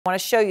I want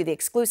to show you the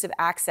exclusive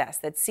access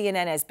that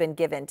CNN has been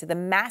given to the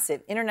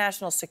massive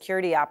international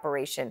security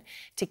operation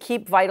to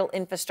keep vital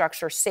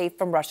infrastructure safe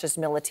from Russia's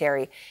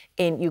military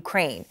in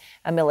Ukraine.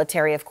 A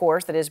military, of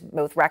course, that is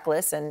both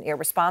reckless and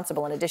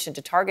irresponsible in addition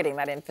to targeting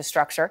that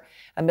infrastructure.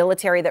 A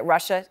military that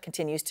Russia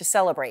continues to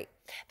celebrate.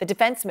 The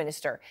defense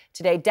minister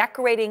today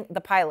decorating the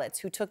pilots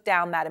who took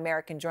down that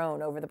American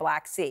drone over the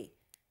Black Sea,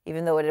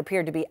 even though it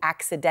appeared to be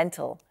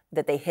accidental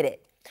that they hit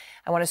it.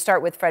 I want to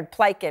start with Fred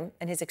Pleitgen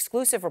and his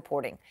exclusive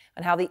reporting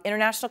on how the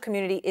international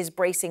community is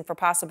bracing for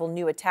possible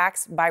new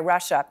attacks by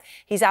Russia.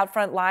 He's out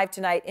front live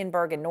tonight in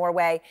Bergen,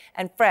 Norway.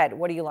 And Fred,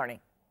 what are you learning?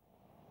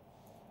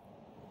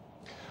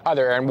 Hi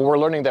there, Aaron. Well, we're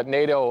learning that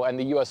NATO and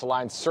the U.S.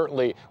 alliance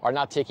certainly are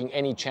not taking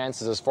any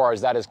chances as far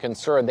as that is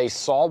concerned. They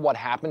saw what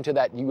happened to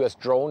that U.S.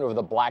 drone over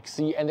the Black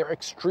Sea, and they're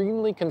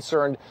extremely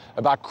concerned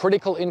about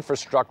critical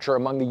infrastructure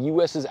among the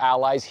U.S.'s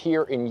allies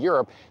here in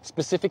Europe,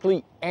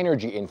 specifically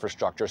energy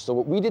infrastructure. So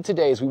what we did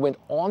today is we went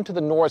onto the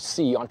North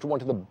Sea, onto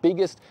one of the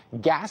biggest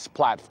gas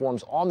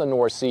platforms on the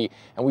North Sea,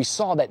 and we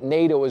saw that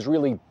NATO is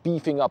really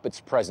beefing up its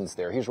presence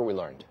there. Here's what we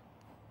learned.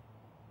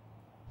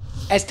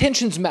 As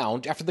tensions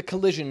mount after the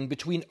collision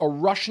between a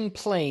Russian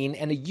plane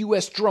and a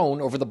U.S.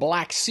 drone over the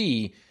Black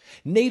Sea,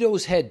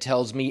 NATO's head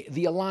tells me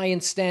the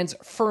alliance stands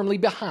firmly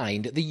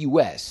behind the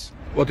U.S.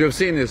 What you have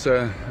seen is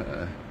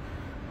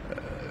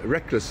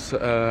reckless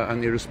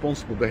and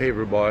irresponsible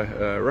behavior by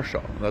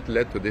Russia that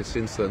led to this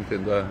incident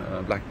in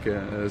the Black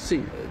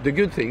Sea. The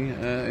good thing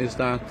is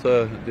that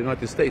the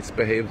United States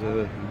behaved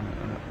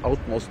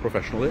utmost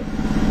professionally.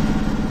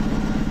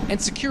 And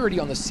security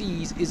on the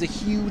seas is a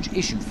huge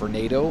issue for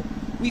NATO.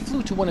 We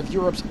flew to one of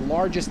Europe's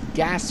largest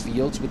gas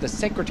fields with the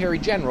Secretary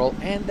General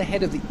and the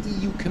head of the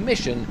EU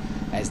Commission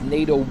as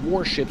NATO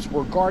warships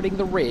were guarding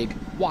the rig,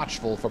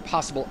 watchful for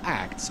possible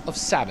acts of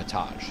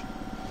sabotage.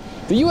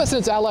 The U.S. and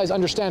its allies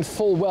understand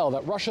full well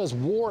that Russia's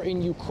war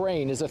in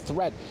Ukraine is a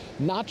threat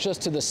not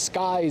just to the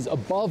skies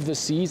above the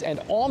seas and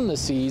on the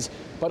seas,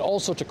 but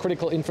also to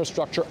critical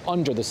infrastructure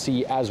under the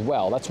sea as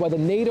well. That's why the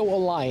NATO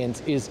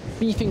alliance is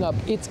beefing up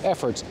its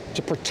efforts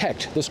to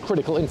protect this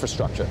critical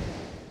infrastructure.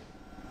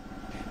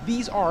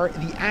 These are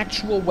the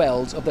actual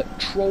wells of the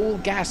Troll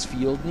gas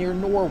field near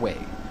Norway.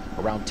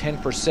 Around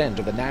 10%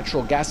 of the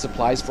natural gas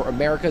supplies for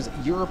America's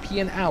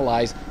European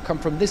allies come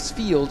from this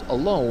field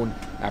alone,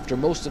 after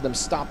most of them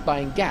stopped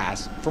buying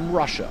gas from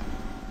Russia.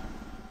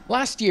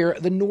 Last year,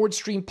 the Nord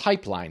Stream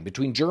pipeline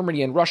between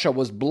Germany and Russia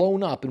was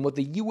blown up in what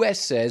the U.S.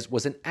 says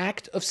was an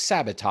act of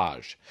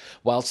sabotage.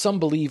 While some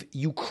believe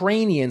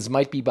Ukrainians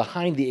might be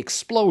behind the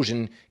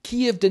explosion,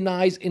 Kyiv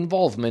denies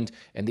involvement,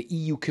 and the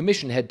EU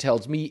Commission head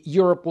tells me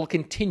Europe will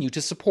continue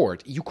to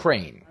support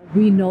Ukraine.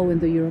 We know in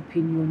the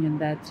European Union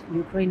that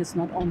Ukraine is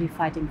not only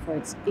fighting for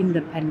its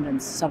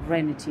independence,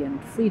 sovereignty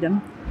and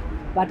freedom,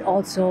 but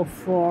also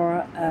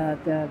for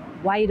the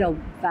wider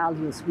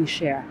values we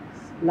share,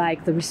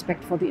 like the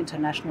respect for the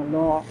international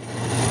law.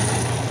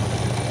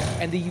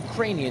 And the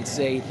Ukrainians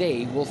say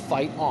they will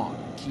fight on.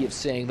 Kyiv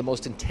saying the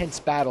most intense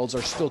battles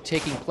are still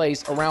taking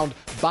place around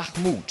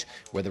Bakhmut,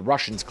 where the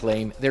Russians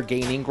claim they're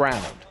gaining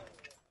ground.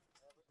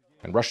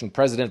 And Russian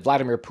President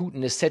Vladimir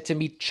Putin is set to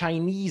meet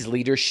Chinese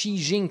leader Xi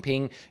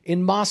Jinping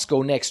in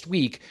Moscow next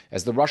week,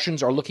 as the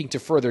Russians are looking to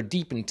further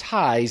deepen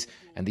ties,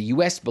 and the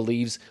U.S.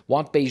 believes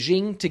want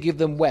Beijing to give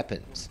them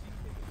weapons.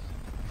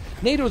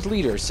 NATO's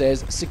leader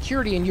says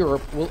security in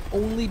Europe will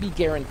only be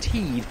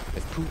guaranteed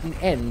if Putin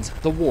ends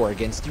the war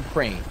against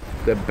Ukraine.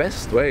 The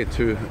best way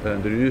to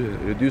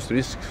reduce the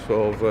risks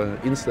of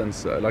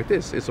incidents like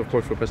this is, of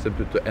course, for President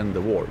Putin to end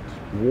the war.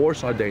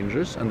 Wars are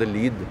dangerous and they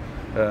lead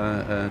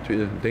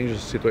to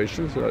dangerous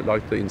situations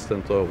like the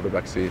incident of the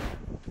Black Sea.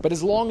 But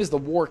as long as the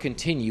war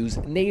continues,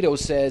 NATO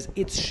says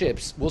its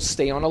ships will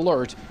stay on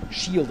alert,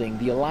 shielding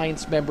the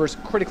alliance members'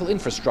 critical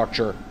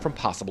infrastructure from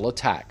possible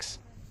attacks.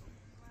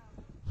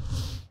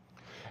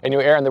 And,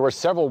 Aaron, there were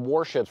several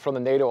warships from the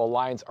NATO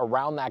alliance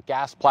around that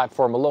gas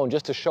platform alone,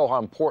 just to show how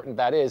important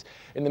that is.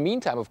 In the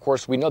meantime, of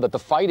course, we know that the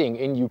fighting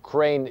in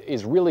Ukraine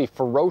is really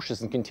ferocious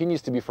and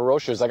continues to be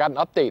ferocious. I got an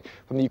update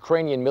from the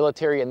Ukrainian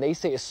military, and they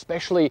say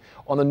especially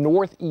on the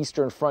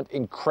northeastern front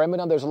in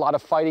Kreminna, there's a lot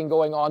of fighting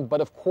going on. But,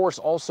 of course,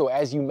 also,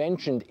 as you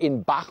mentioned,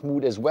 in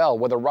Bakhmut as well,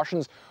 where the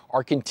Russians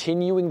are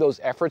continuing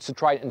those efforts to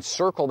try and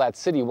encircle that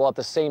city. Well, at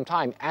the same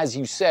time, as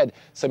you said,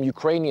 some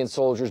Ukrainian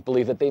soldiers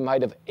believe that they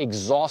might have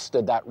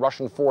exhausted that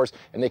Russian force,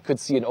 and they could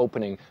see an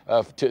opening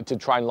to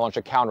try and launch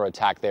a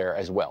counterattack there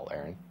as well,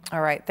 Aaron. All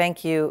right.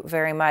 Thank you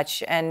very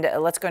much. And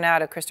let's go now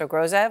to Christo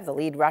Grozev, the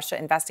lead Russia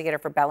investigator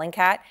for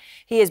Bellingcat.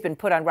 He has been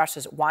put on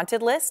Russia's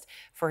wanted list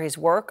for his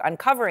work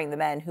uncovering the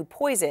men who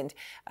poisoned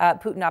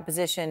Putin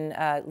opposition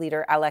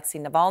leader Alexei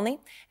Navalny.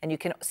 And you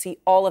can see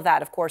all of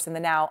that, of course, in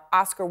the now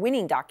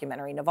Oscar-winning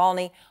documentary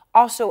Navalny.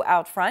 Also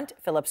out front,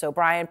 Phillips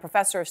O'Brien,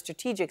 professor of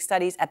strategic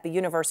studies at the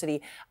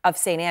University of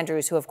St.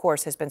 Andrews, who, of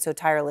course, has been so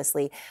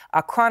tirelessly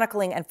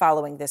chronicling and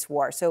following this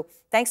war. So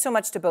thanks so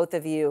much to both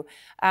of you.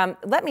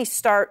 Let me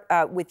start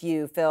with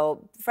you,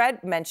 Phil.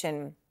 Fred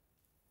mentioned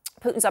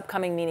Putin's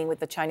upcoming meeting with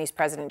the Chinese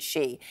President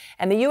Xi.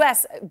 And the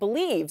U.S.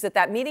 believes that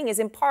that meeting is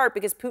in part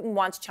because Putin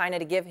wants China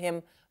to give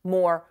him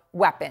more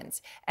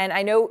weapons. And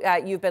I know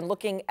you've been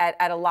looking at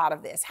a lot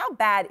of this. How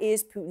bad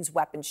is Putin's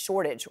weapons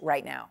shortage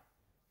right now?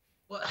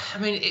 Well, I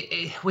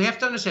mean, we have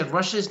to understand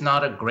Russia is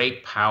not a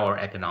great power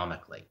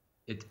economically.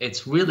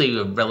 It's really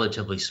a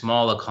relatively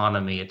small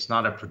economy. It's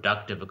not a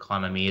productive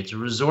economy. It's a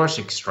resource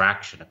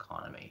extraction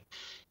economy.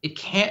 It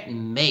can't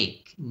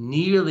make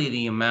nearly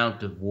the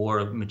amount of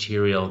war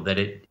material that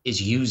it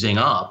is using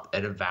up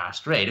at a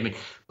vast rate. I mean,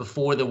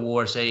 before the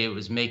war, say it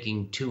was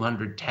making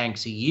 200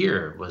 tanks a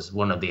year was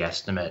one of the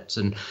estimates,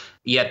 and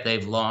yet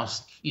they've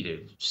lost,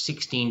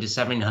 16 to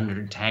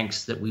 1700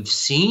 tanks that we've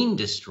seen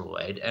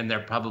destroyed, and there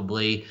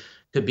probably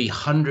could be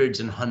hundreds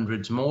and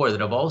hundreds more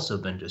that have also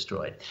been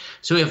destroyed.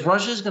 So if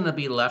Russia's going to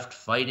be left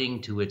fighting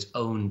to its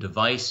own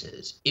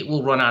devices, it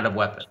will run out of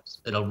weapons.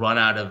 It'll run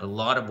out of a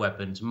lot of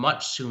weapons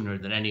much sooner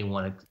than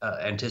anyone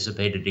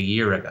anticipated a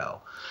year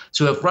ago.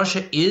 So if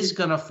Russia is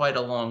going to fight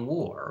a long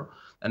war,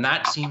 and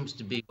that seems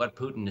to be what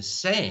Putin is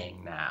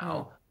saying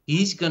now,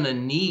 he's going to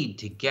need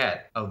to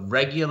get a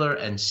regular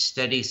and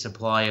steady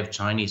supply of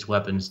Chinese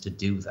weapons to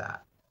do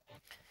that.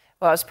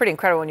 Well, it's pretty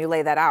incredible when you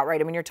lay that out,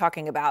 right? I mean, you're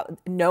talking about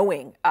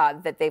knowing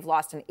that they've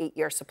lost an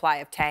 8-year supply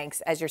of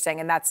tanks, as you're saying,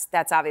 and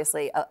that's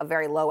obviously a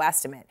very low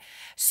estimate.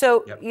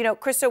 So,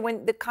 Krista,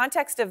 when the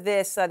context of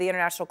this, the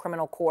International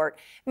Criminal Court,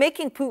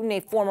 making Putin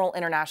a formal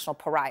international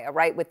pariah,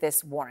 right, with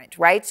this warrant,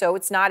 right? So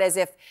it's not as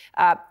if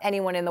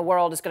anyone in the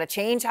world is going to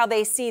change how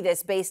they see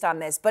this based on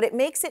this, but it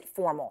makes it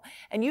formal.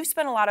 And you've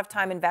spent a lot of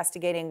time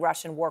investigating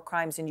Russian war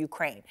crimes in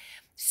Ukraine.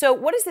 So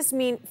what does this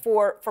mean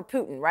for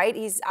Putin, right?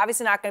 He's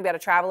obviously not going to be able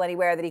to travel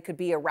anywhere that he could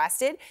be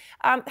arrested.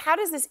 How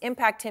does this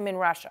impact him in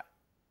Russia?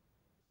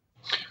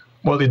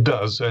 Well, it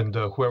does. And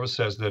whoever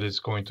says that it's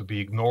going to be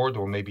ignored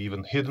or maybe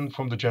even hidden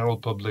from the general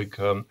public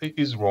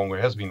is wrong or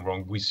has been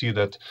wrong. We see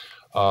that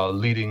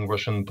leading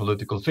Russian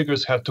political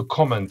figures had to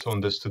comment on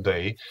this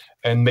today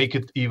and make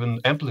it even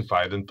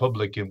amplified in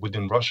public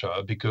within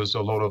Russia, because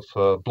a lot of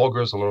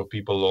bloggers, a lot of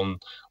people on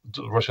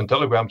the Russian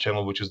Telegram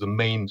channel, which is the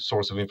main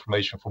source of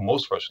information for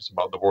most Russians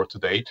about the war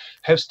today,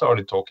 have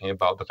started talking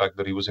about the fact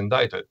that he was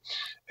indicted.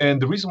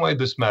 And the reason why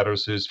this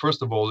matters is,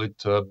 first of all,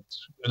 it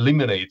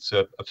eliminates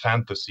a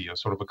fantasy, a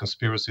sort of a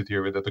conspiracy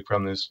theory that the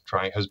Kremlin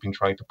has been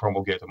trying to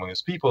promulgate among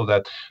its people,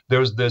 that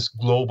there's this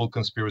global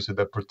conspiracy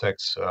that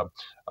protects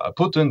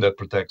Putin, that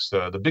protects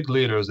the big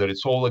leaders, that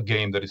it's all a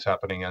game that is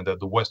happening, and that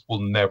the West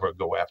will never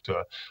go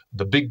after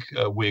the big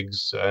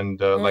wigs and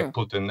like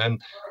Putin.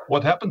 And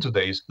what happened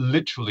today is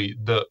literally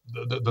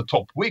the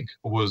top wig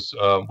was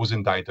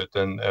indicted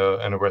and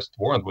an arrest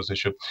warrant was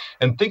issued.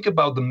 And think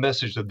about the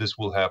message that this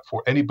will have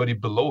for anybody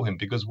below him,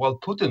 because while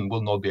Putin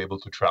will not be able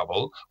to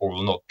travel or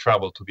will not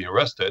travel to be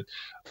arrested,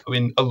 I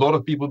mean, a lot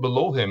of people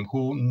below him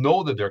who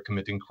know that they're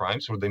committing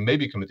crimes or they may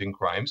be committing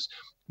crimes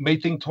may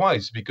think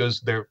twice,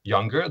 because they're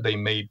younger. They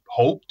may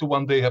hope to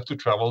one day have to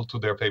travel to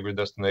their favorite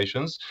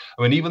destinations.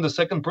 I mean, even the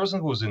second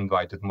person who was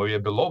invited, Maria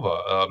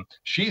Belova,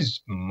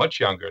 she's much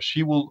younger.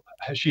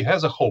 She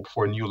has a hope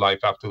for a new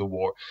life after the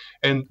war.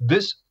 And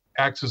this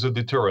acts as a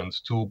deterrent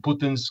to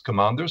Putin's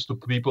commanders, to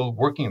people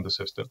working in the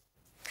system.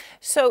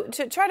 So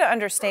to try to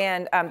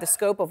understand the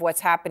scope of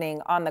what's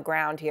happening on the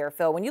ground here,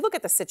 Phil, when you look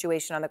at the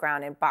situation on the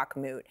ground in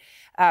Bakhmut,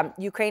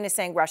 Ukraine is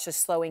saying Russia's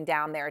slowing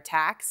down their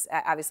attacks.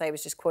 Obviously, I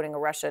was just quoting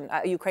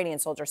a Ukrainian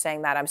soldier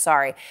saying that, I'm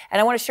sorry. And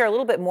I want to share a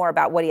little bit more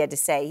about what he had to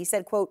say. He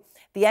said, quote,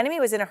 "The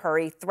enemy was in a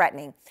hurry,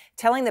 threatening,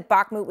 telling that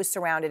Bakhmut was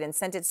surrounded and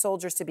sent its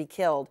soldiers to be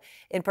killed,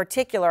 in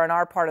particular on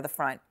our part of the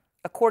front.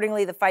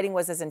 Accordingly, the fighting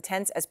was as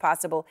intense as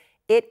possible.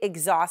 It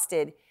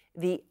exhausted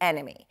the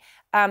enemy."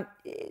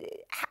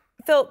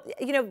 Phil,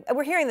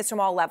 we're hearing this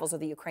from all levels of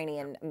the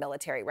Ukrainian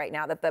military right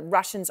now, that the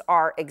Russians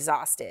are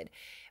exhausted.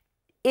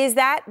 Is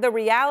that the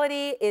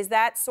reality? Is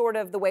that sort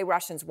of the way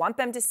Russians want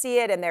them to see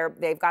it, and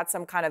they've got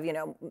some kind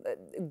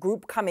of,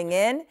 group coming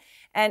in?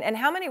 And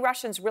how many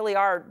Russians really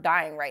are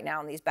dying right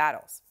now in these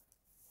battles?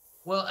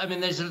 Well, I mean,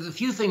 there's a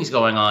few things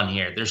going on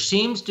here. There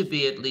seems to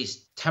be, at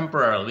least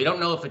temporarily, we don't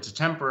know if it's a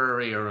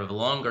temporary or a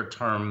longer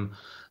term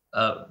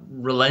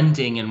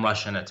relenting in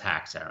Russian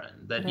attacks,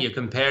 Aaron, that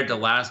compared to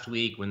last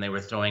week when they were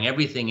throwing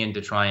everything in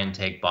to try and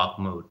take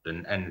Bakhmut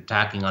and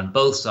attacking on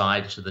both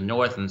sides, to the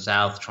north and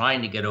south,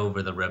 trying to get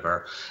over the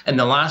river. And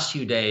the last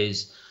few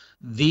days,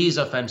 these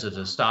offensives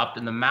have stopped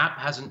and the map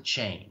hasn't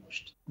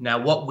changed. Now,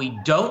 what we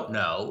don't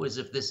know is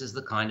if this is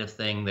the kind of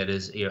thing that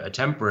is a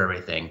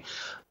temporary thing.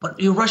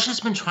 But Russia's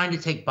been trying to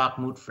take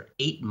Bakhmut for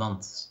 8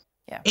 months.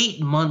 Yeah.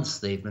 8 months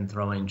they've been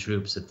throwing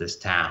troops at this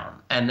town,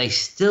 and they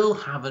still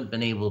haven't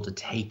been able to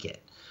take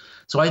it.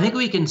 So I think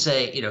we can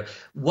say,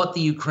 what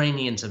the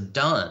Ukrainians have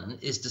done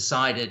is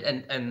decided,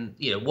 and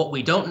what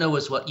we don't know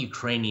is what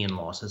Ukrainian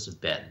losses have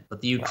been.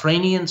 But the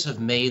Ukrainians have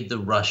made the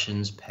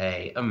Russians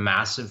pay a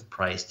massive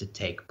price to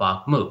take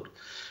Bakhmut.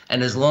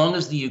 And as long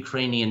as the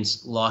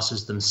Ukrainians'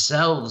 losses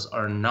themselves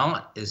are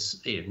not as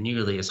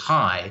nearly as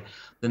high,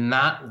 then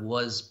that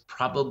was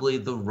probably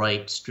the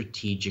right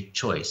strategic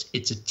choice.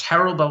 It's a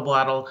terrible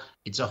battle.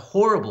 It's a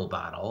horrible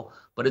battle,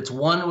 but but it's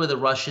one where the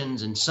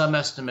Russians, in some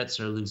estimates,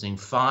 are losing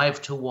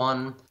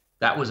 5-1.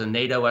 That was a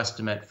NATO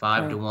estimate,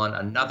 5-1.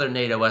 Another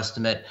NATO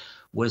estimate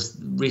was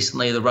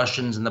recently the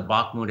Russians in the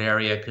Bakhmut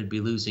area could be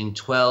losing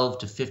 1,200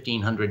 to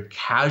 1,500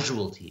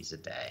 casualties a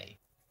day.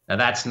 Now,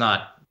 that's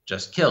not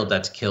just killed,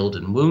 that's killed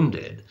and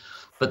wounded,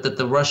 but that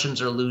the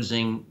Russians are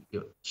losing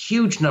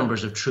huge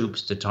numbers of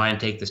troops to try and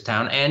take this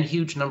town and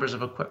huge numbers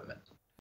of equipment.